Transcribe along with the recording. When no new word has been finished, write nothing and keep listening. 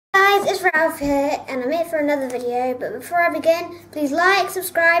Hi guys, it's Ralph here and I'm here for another video, but before I begin, please like,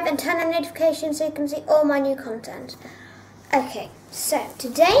 subscribe and turn on notifications so you can see all my new content. Okay, so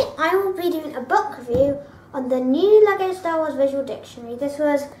today I will be doing a book review on the new LEGO Star Wars Visual Dictionary. This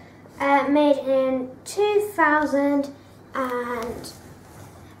was made in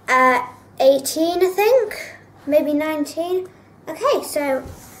 2018, I think, maybe 19. Okay, so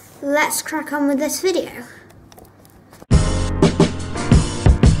let's crack on with this video.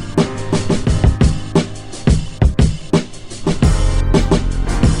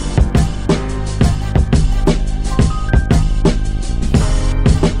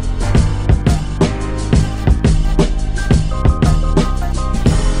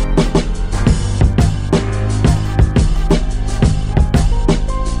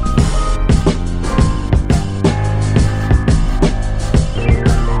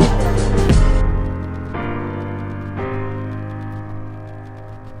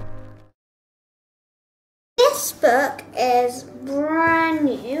 This book is brand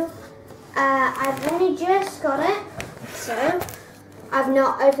new. I've only just got it, so I've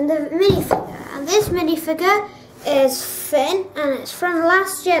not opened the minifigure. And this minifigure is Finn, and it's from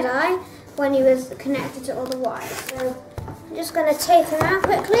Last Jedi when he was connected to all the wires. So I'm just going to take him out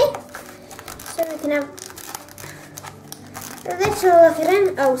quickly so we can have a little look at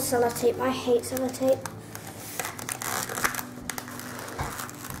him. Oh, sellotape! I hate sellotape.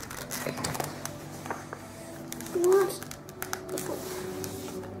 What?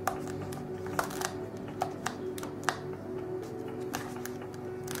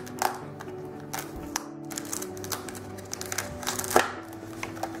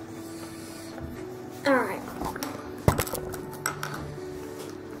 All right.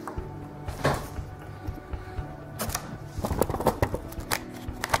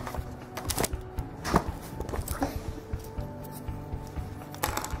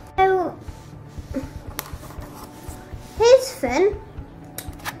 So here's Finn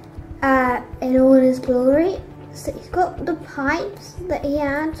in all his glory. So he's got the pipes that he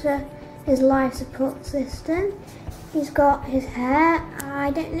had to his life support system. He's got his hair.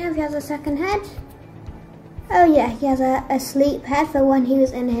 I don't know if he has a second head. Oh yeah, he has a sleep head for when he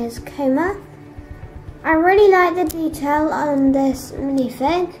was in his coma. I really like the detail on this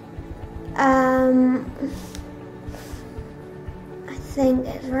minifig. I think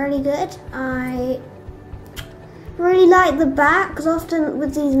it's really good. I really like the back, because often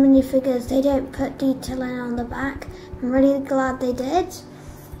with these minifigures they don't put detailing on the back. I'm really glad they did. It's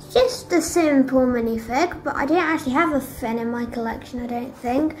just a simple minifig, but I don't actually have a Finn in my collection, I don't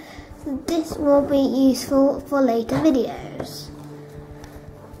think. So this will be useful for later videos.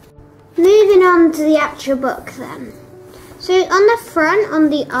 Moving on to the actual book then. So on the front, on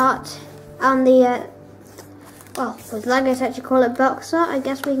the art, on the, well, with LEGO actually call it box art, I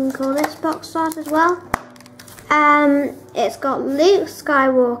guess we can call this box art as well. It's got Luke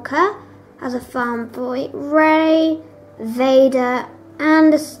Skywalker as a farm boy, Rey, Vader,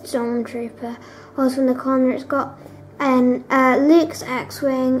 and a stormtrooper. Also in the corner it's got Luke's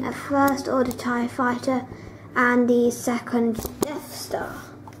X-Wing, a First Order TIE Fighter, and the second Death Star.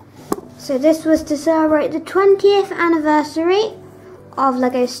 So this was to celebrate the 20th anniversary of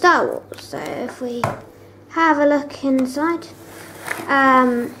LEGO Star Wars. So if we have a look inside.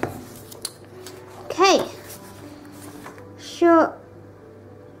 Okay. Short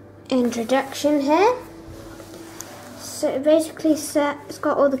introduction here. So it basically it's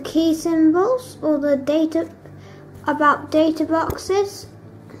got all the key symbols, all the data about data boxes.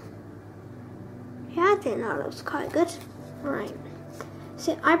 Yeah, I think that looks quite good. Right.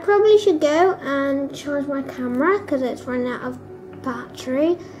 So I probably should go and charge my camera because it's running out of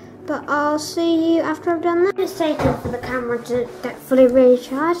battery. But I'll see you after I've done that. It's taken for the camera to get fully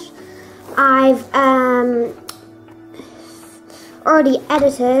recharged. I've already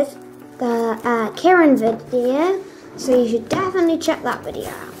edited the Kieran video, so you should definitely check that video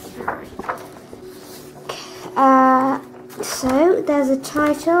out. Alright. So there's a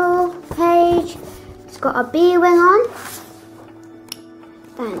title page. It's got a B-wing on.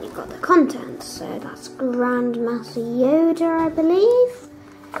 Then you've got the contents. So that's Grandmaster Yoda, I believe.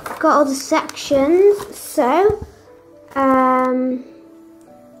 Got all the sections. So the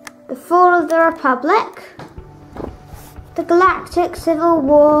Fall of the Republic, the Galactic Civil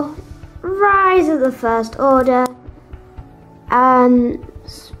War, Rise of the First Order,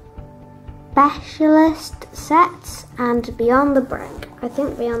 Specialist Sets, and Beyond the Brick. I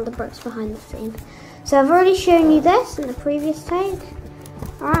think Beyond the Brick's behind the scenes. So I've already shown you this in the previous take.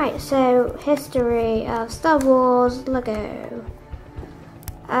 Alright, so history of Star Wars LEGO.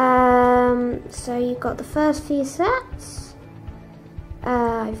 So you've got the first few sets.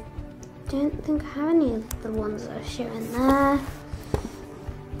 I've don't think I have any of the ones that are showing there.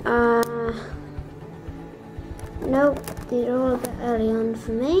 Nope, these are all a bit early on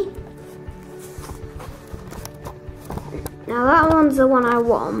for me. Now that one's the one I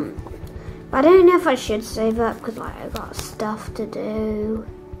want. But I don't know if I should save up because like I got stuff to do.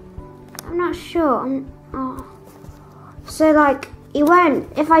 I'm not sure. So like you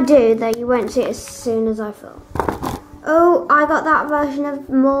won't, if I do, then you won't see it as soon as I film. Oh, I got that version of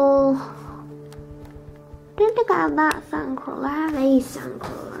Maul. I don't think I have that Sandcrawler. I have a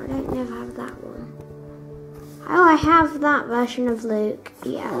Sandcrawler. I don't know if I have that one. Oh, I have that version of Luke.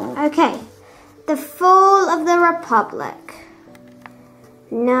 Yeah. Okay. The Fall of the Republic.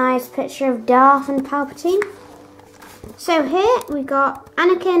 Nice picture of Darth and Palpatine. So here we got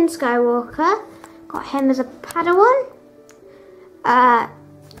Anakin Skywalker. Got him as a Padawan.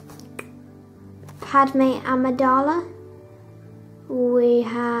 Padme Amidala. We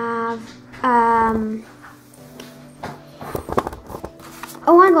have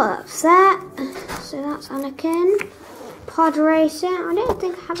oh, I got that set. So that's Anakin. Pod Racer. I don't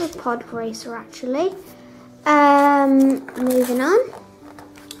think I have a Pod Racer actually. Moving on.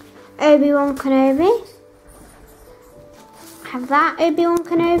 Obi-Wan Kenobi. Have that Obi-Wan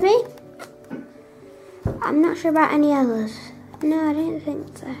Kenobi. I'm not sure about any others. No, I don't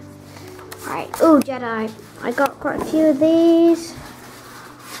think so. Right. Oh, Jedi. I got quite a few of these.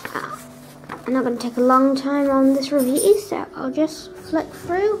 I'm not going to take a long time on this review, so I'll just flick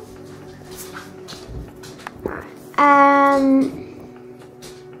through.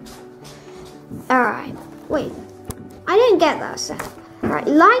 Alright. Wait. I didn't get that set. Right,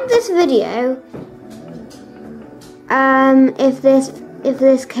 like this video if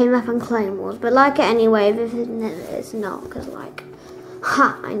this came up on Clone Wars, but like it anyway if it's not, because like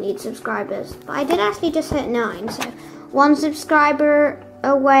I need subscribers. But I did actually just hit 9, so 1 subscriber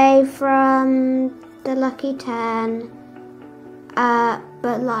away from the lucky 10.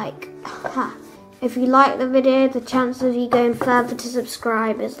 But like if you like the video, the chance of you going further to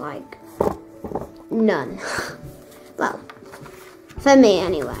subscribe is like none. Well, for me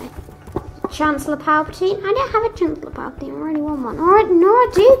anyway. Chancellor Palpatine. I don't have a Chancellor Palpatine. I really want one. Nor a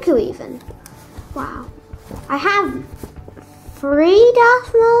Dooku even. Wow. I have 3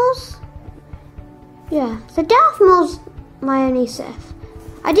 Darth Mauls. Yeah. So Darth Maul's my only Sith.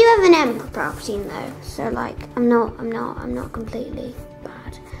 I do have an Emperor Palpatine though. So like I'm not completely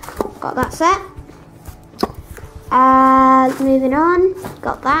bad. Got that set. Moving on.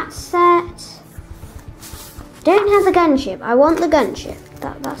 Got that set. Don't have the gunship. I want the gunship.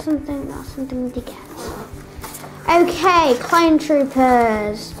 That's something to get. Okay, Clone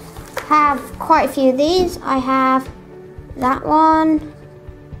Troopers. Have quite a few of these. I have that one.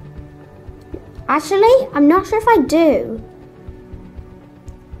 Actually, I'm not sure if I do.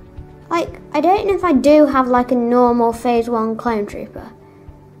 Like, I don't know if I do have like a normal Phase 1 Clone Trooper.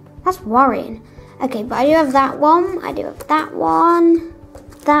 That's worrying. Okay, but I do have that one. I do have that one.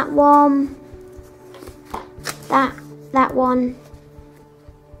 That one. That one.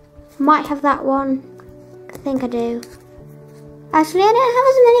 Might have that one. I think I do. Actually, I don't have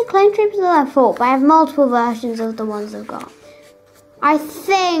as many Clone Troopers as I thought, but I have multiple versions of the ones I've got. I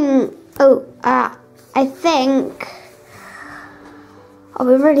think... I think... I'll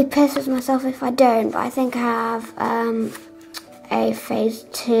be really pissed with myself if I don't, but I think I have a Phase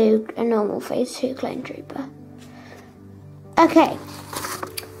 2, a normal Phase 2 Clone Trooper. Okay.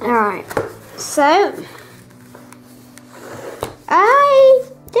 Alright. So... I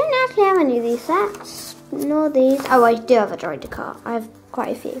don't actually have any of these sets, nor these. Oh, I do have a Droid Car. I have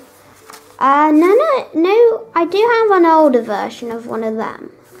quite a few. No, I do have an older version of one of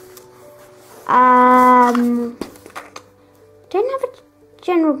them. Don't have a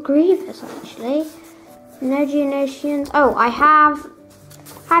General Grievous actually. No Geonosians. Oh, I have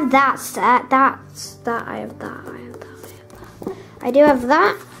that set. I have that. I do have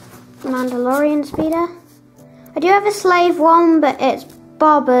that Mandalorian speeder. I do have a slave one, but it's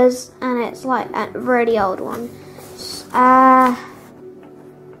Boba's, and it's like a really old one. I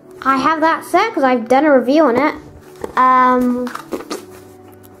have that set because I've done a review on it.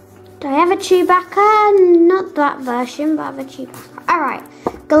 Do I have a Chewbacca? Not that version, but I have a Chewbacca. Alright,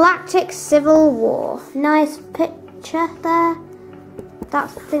 Galactic Civil War. Nice picture there. I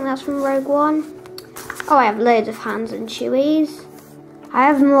think that's from Rogue One. Oh, I have loads of Hans and Chewies. I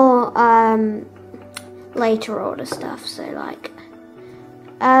have more later order stuff, so like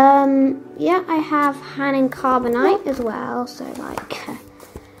yeah, I have Han and Carbonite as well, so like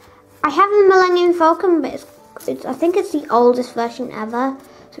I have a Millennium Falcon, but it's I think it's the oldest version ever,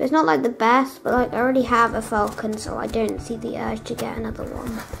 so it's not like the best, but like I already have a Falcon, so I don't see the urge to get another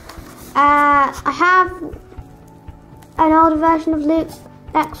one. I have an older version of Luke's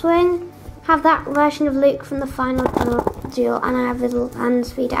X-Wing. Have that version of Luke from the final duel, and I have Little Hand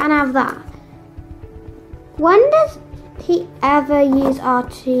Speeder, and I have that. When does he ever use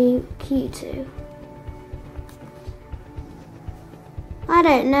R2-D2? I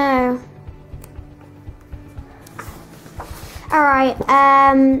don't know. Alright,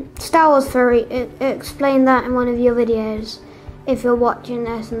 Star Wars Furry, explain that in one of your videos if you're watching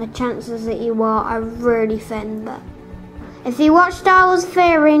this, and the chances that you are really thin, but if you watch Star Wars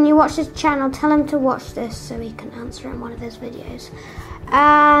Furry and you watch this channel, tell him to watch this so he can answer in one of his videos.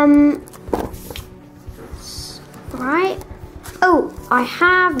 Right. Oh, I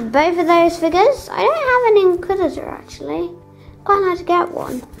have both of those figures. I don't have an Inquisitor actually. Quite like to get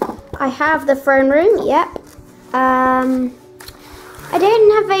one. I have the throne room, yep. I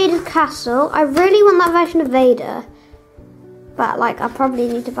don't have Vader's castle. I really want that version of Vader. But like, I probably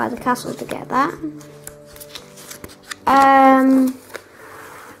need to buy the castle to get that.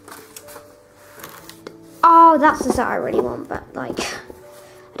 Oh, that's the set I really want, but like,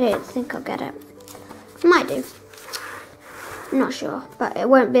 I don't think I'll get it. I might do. I'm not sure, but it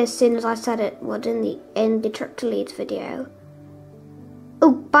won't be as soon as I said it would in the Trip to Leeds video.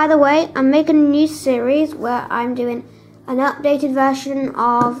 Oh, by the way, I'm making a new series where I'm doing an updated version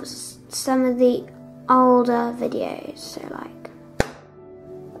of some of the older videos. So like,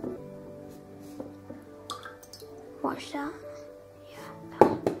 watch that.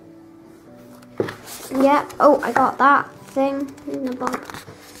 Yeah. Oh, I got that thing in the box.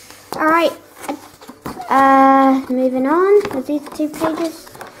 All right. Moving on. Are these 2 pages?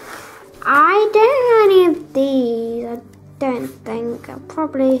 I don't have any of these. I don't think. I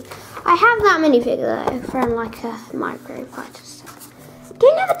have that minifigure though from like a micro fighter set. I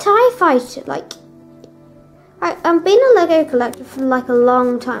don't have a TIE fighter. Like, I've been a Lego collector for like a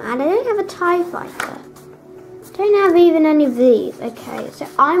long time, and I don't have a TIE fighter. I don't have even any of these. Okay, so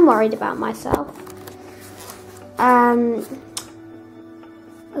I'm worried about myself.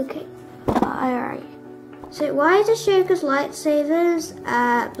 Okay, alright. So why is Ashoka's lightsabers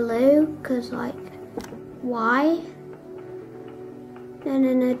blue? Because like, why?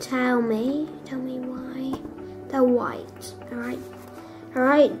 No, tell me why. They're white,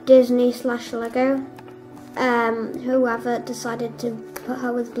 alright, Disney/Lego. Whoever decided to put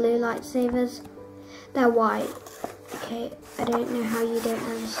her with blue lightsabers, they're white. Okay, I don't know how you don't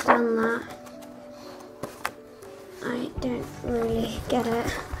understand that. I don't really get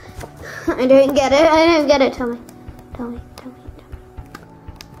it. I don't get it, tell me.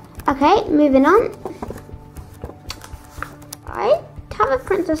 Okay, moving on. I have a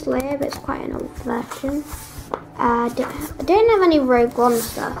Princess Leia, but it's quite an old version. I don't have any Rogue One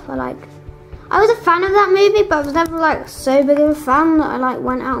stuff. I was a fan of that movie, but I was never like so big of a fan that I like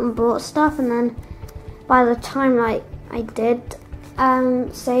went out and bought stuff, and then by the time like I did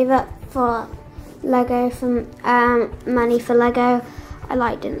save up for Lego from money for Lego, I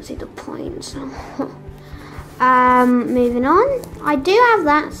like didn't see the point. So moving on, I do have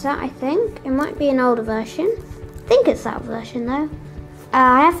that set. I think it might be an older version. I think it's that version though.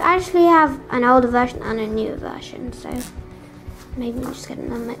 I actually have an older version and a newer version, so maybe I'm just getting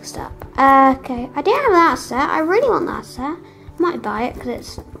them mixed up. Okay, I do have that set. I really want that set. Might buy it because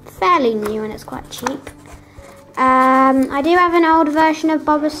it's fairly new and it's quite cheap. I do have an older version of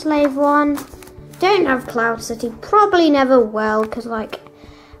Boba Slave 1. Don't have Cloud City. Probably never will, because like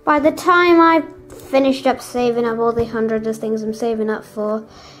by the time I finished up saving up all the hundreds of things I'm saving up for,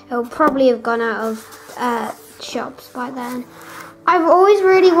 it will probably have gone out of shops by then. I've always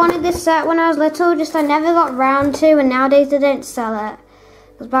really wanted this set when I was little, just I never got round to, and nowadays they don't sell it.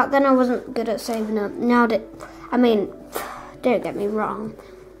 Because back then I wasn't good at saving up. Nowadays, I mean, don't get me wrong,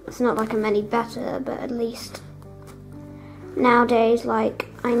 it's not like I'm any better, but at least nowadays, like,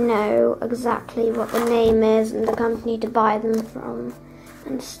 I know exactly what the name is and the company to buy them from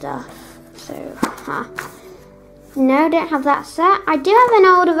and stuff. So, no, don't have that set. I do have an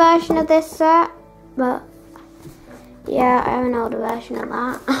older version of this set, but yeah, I have an older version of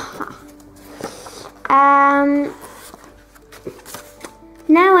that.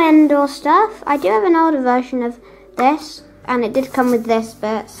 No Endor stuff. I do have an older version of this, and it did come with this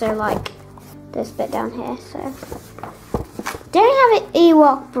bit, so like this bit down here. So don't have an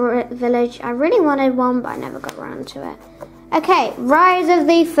Ewok village. I really wanted one, but I never got around to it. Okay, Rise of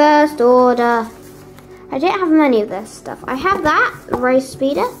the First Order. I don't have many of this stuff. I have that, Race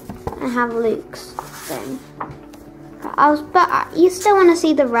Speeder, and I have Luke's thing. But you still want to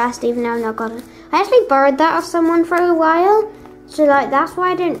see the rest, even though I've not got it. I actually borrowed that off someone for a while, so like that's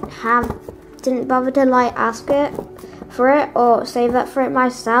why I didn't bother to like ask it. for it or save up for it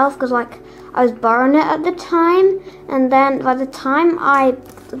myself, because like I was borrowing it at the time, and then by the time I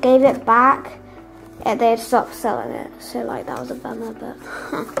gave it back, they had stopped selling it. So like that was a bummer, but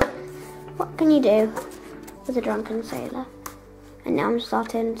what can you do with a drunken sailor? And now I'm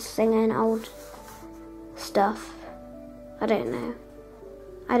starting singing old stuff. I don't know.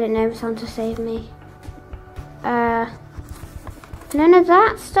 I don't know if to save me. None of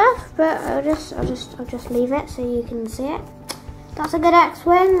that stuff, but I'll just leave it so you can see it. That's a good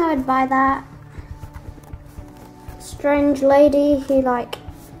X-Wing, I would buy that. Strange lady who like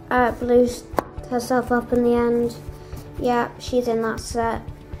blew herself up in the end. Yeah, she's in that set.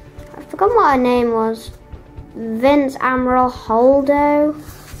 I forgot what her name was. Vince Admiral Holdo,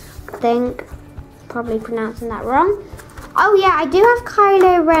 I think. Probably pronouncing that wrong. Oh yeah, I do have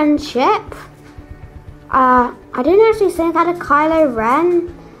Kylo Ren's ship. I didn't actually think I had a Kylo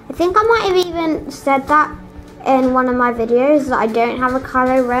Ren. I think I might have even said that in one of my videos that I don't have a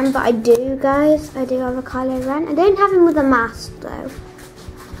Kylo Ren, but I do, guys. I do have a Kylo Ren. I don't have him with a mask though.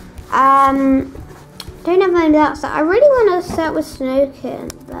 Don't have any of that set. I really want a set with Snoke in,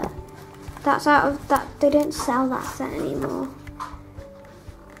 but that's out of that. They don't sell that set anymore.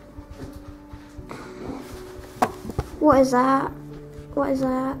 What is that? What is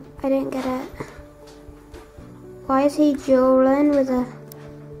that? I didn't get it. Why is he dueling with a...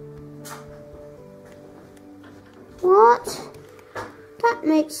 What? That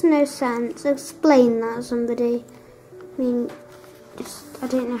makes no sense. Explain that, somebody. I mean, I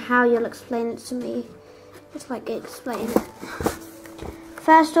don't know how you'll explain it to me. Just like explain it.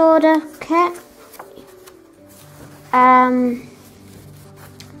 First Order kit.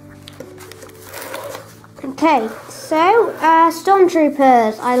 Okay, so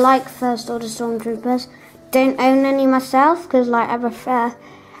Stormtroopers. I like First Order Stormtroopers. Don't own any myself because like I prefer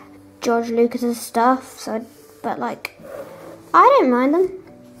George Lucas's stuff. So, but like I don't mind them.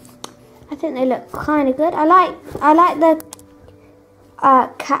 I think they look kind of good. I like the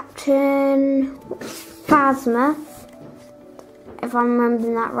Captain Phasma, if I'm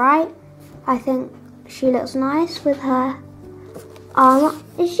remembering that right. I think she looks nice with her armor.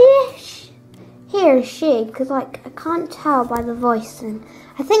 Is she here? Is she? Because like I can't tell by the voice, and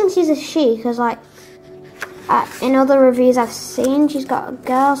I think she's a she because like. In other reviews I've seen, she's got a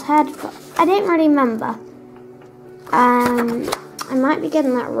girl's head, but I don't really remember. I might be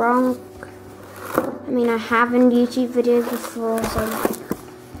getting that wrong. I mean, I have in YouTube videos before, so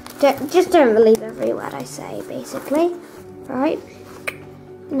like, just don't believe every word I say, basically. Right?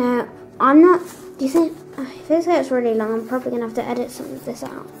 Now, I'm not. Do you think? If this gets really long, I'm probably gonna have to edit some of this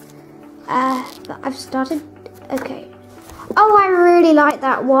out. But I've started. Okay. Oh, I really like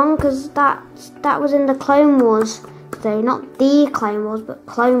that one because that was in the Clone Wars, though not the Clone Wars, but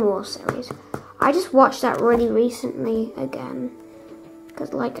Clone Wars series. I just watched that really recently again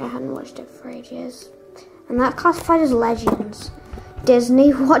because like I hadn't watched it for ages, and that's classified as Legends.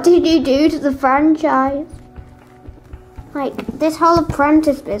 Disney, what did you do to the franchise? Like this whole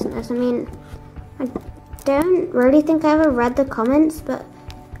Apprentice business. I mean, I don't really think I ever read the comments, but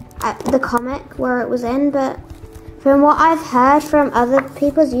the comic where it was in, but. From what I've heard from other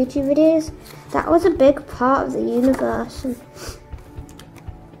people's YouTube videos, that was a big part of the universe and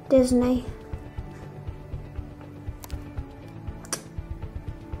Disney.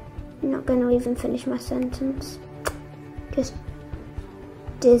 I'm not going to even finish my sentence. Just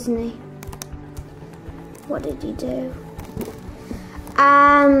Disney. What did you do?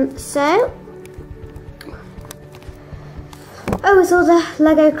 So. Oh, it's all the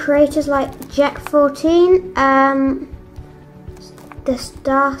Lego creators like Jet 14, the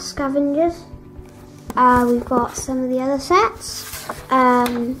Star Scavengers. We've got some of the other sets.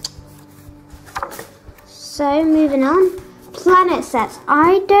 So moving on, planet sets.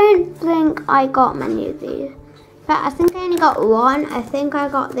 I don't think I got many of these. In fact, I think I only got one. I think I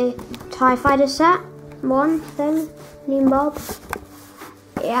got the TIE Fighter set. One thing, Neem Bob.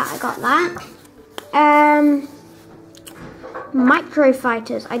 Yeah, I got that. Micro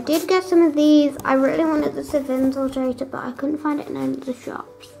Fighters. I did get some of these. I really wanted the Sith Infiltrator, but I couldn't find it in any of the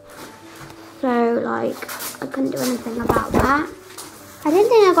shops. So, like, I couldn't do anything about that. I didn't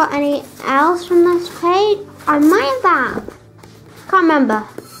think I got any else from this page. I might have. Can't remember.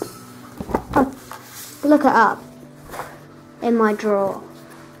 Oh, look it up in my drawer.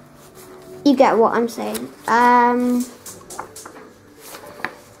 You get what I'm saying.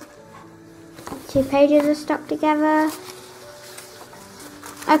 2 pages are stuck together.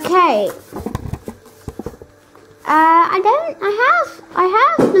 Okay. I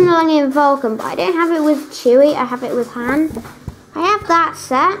have the Millennium Falcon, but I don't have it with Chewie. I have it with Han. I have that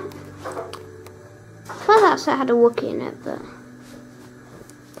set. thought that set had a Wookiee in it, but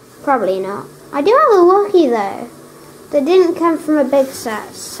probably not. I do have a Wookiee though. They didn't come from a big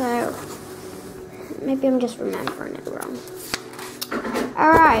set, so maybe I'm just remembering it wrong.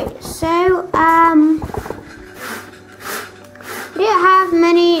 Alright, so I don't have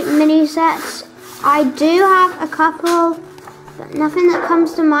many mini sets. I do have a couple, but nothing that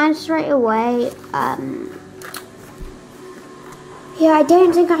comes to mind straight away. Yeah, I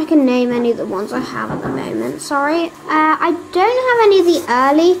don't think I can name any of the ones I have at the moment, sorry. I don't have any of the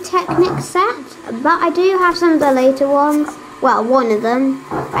early Technic sets, but I do have some of the later ones. Well, one of them.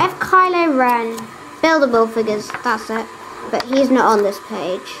 I have Kylo Ren, buildable figures, that's it. But he's not on this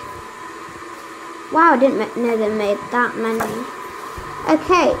page. Wow, I didn't know they made that many.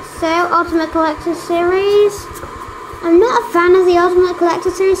 Okay, so Ultimate Collector Series. I'm not a fan of the Ultimate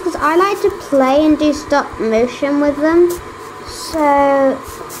Collector Series because I like to play and do stop motion with them. So,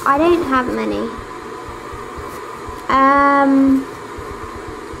 I don't have many. I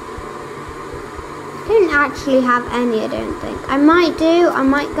don't actually have any, I don't think. I might do, I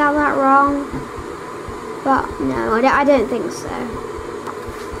might get that wrong. But no, I don't think so.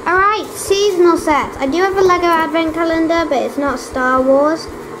 Alright, seasonal sets. I do have a Lego Advent Calendar, but it's not Star Wars.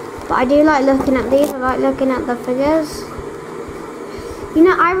 But I do like looking at these, I like looking at the figures. You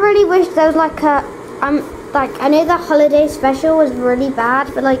know, I really wish there was like a, I know the holiday special was really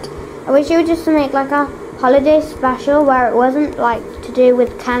bad, but like, I wish it would just make like a holiday special where it wasn't like to do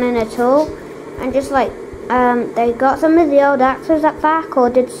with canon at all. And just like, they got some of the old actors back or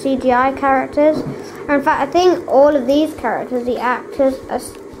did CGI characters. And in fact, I think all of these characters, the actors are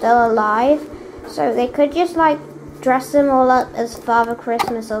still alive. So they could just like dress them all up as Father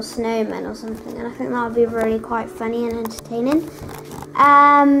Christmas or snowmen or something. And I think that would be really quite funny and entertaining.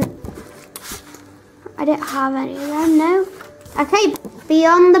 I don't have any of them, no. Okay,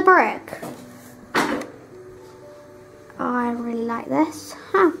 Beyond the Brick. Oh, I really like this.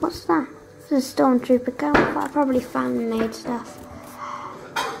 Huh, what's that? This is a Stormtrooper gun, but I probably fan-made stuff.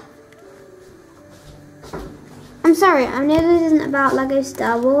 I'm sorry, I know this isn't about Lego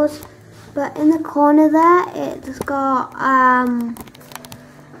Star Wars, but in the corner there, it's got,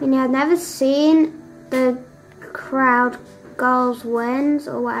 you know, I've never seen the Crowd Goals Wins,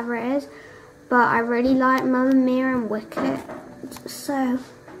 or whatever it is, but I really like Mamma Mia and Wicket, so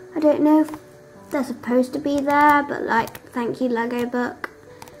I don't know if they're supposed to be there, but like, thank you Lego Book.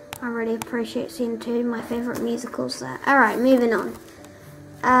 I really appreciate seeing two of my favourite musicals there. Alright, moving on.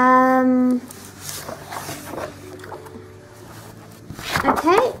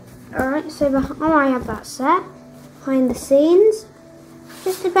 Okay, alright, so I have that set. Behind the scenes.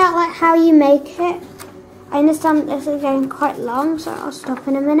 Just about like how you make it. I understand this is getting quite long, so I'll stop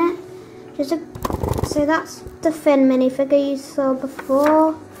in a minute. So that's the Finn minifigure you saw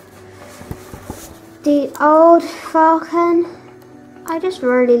before. The old Falcon. I just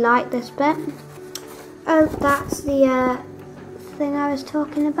really like this bit. Oh, that's the thing I was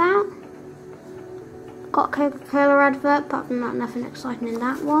talking about. Got Coca-Cola advert, but nothing exciting in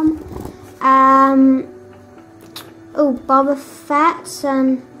that one. Oh, Boba Fett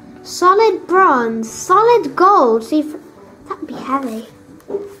and solid bronze, solid gold. See, that'd be heavy.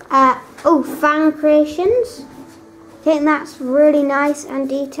 Oh, Fan Creations. I think that's really nice and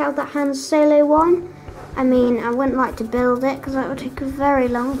detailed, that Han Solo one. I mean, I wouldn't like to build it because that would take a very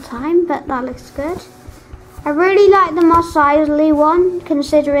long time, but that looks good. I really like the Mos Eisley one,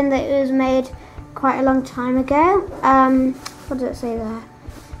 considering that it was made quite a long time ago. What does it say there?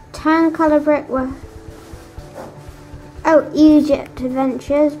 Tan colour brick with... Oh, Egypt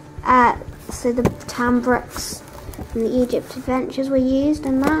Adventures. So the tan bricks from the Egypt Adventures were used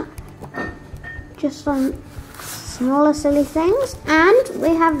in that. Just on smaller silly things. And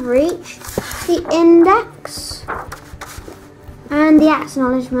we have reached the index and the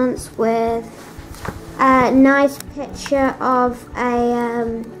acknowledgements with a nice picture of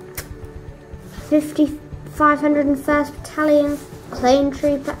a 501st Battalion Clone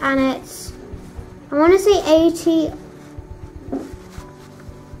Trooper, and it's, I want to say 80,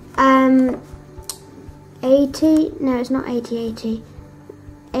 no it's not 80,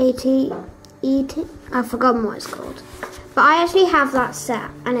 I've forgotten what it's called. But I actually have that set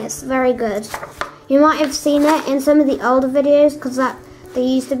and it's very good. You might have seen it in some of the older videos because there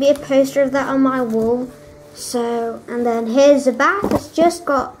used to be a poster of that on my wall. So, and then here's the back. It's just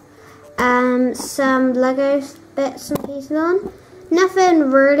got some Lego bits and pieces on.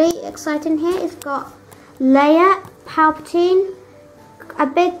 Nothing really exciting here. It's got Leia, Palpatine, a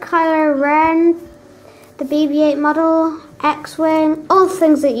big Kylo Ren, the BB-8 model, X-Wing, all the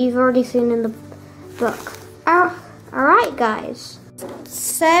things that you've already seen in the book. Alright guys,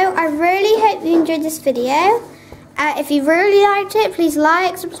 So I really hope you enjoyed this video. If you really liked it, please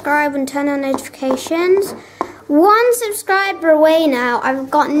like, subscribe and turn on notifications. 1 subscriber away now. I've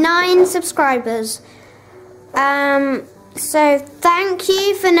got 9 subscribers. So thank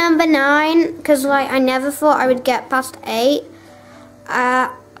you for number 9, because like I never thought I would get past 8.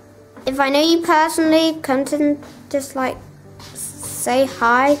 If I know you personally, come to just like say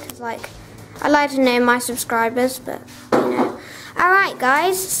hi, because like I like to know my subscribers, but you know. Alright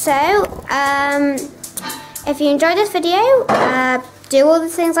guys, so if you enjoyed this video, do all the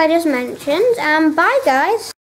things I just mentioned, and bye guys.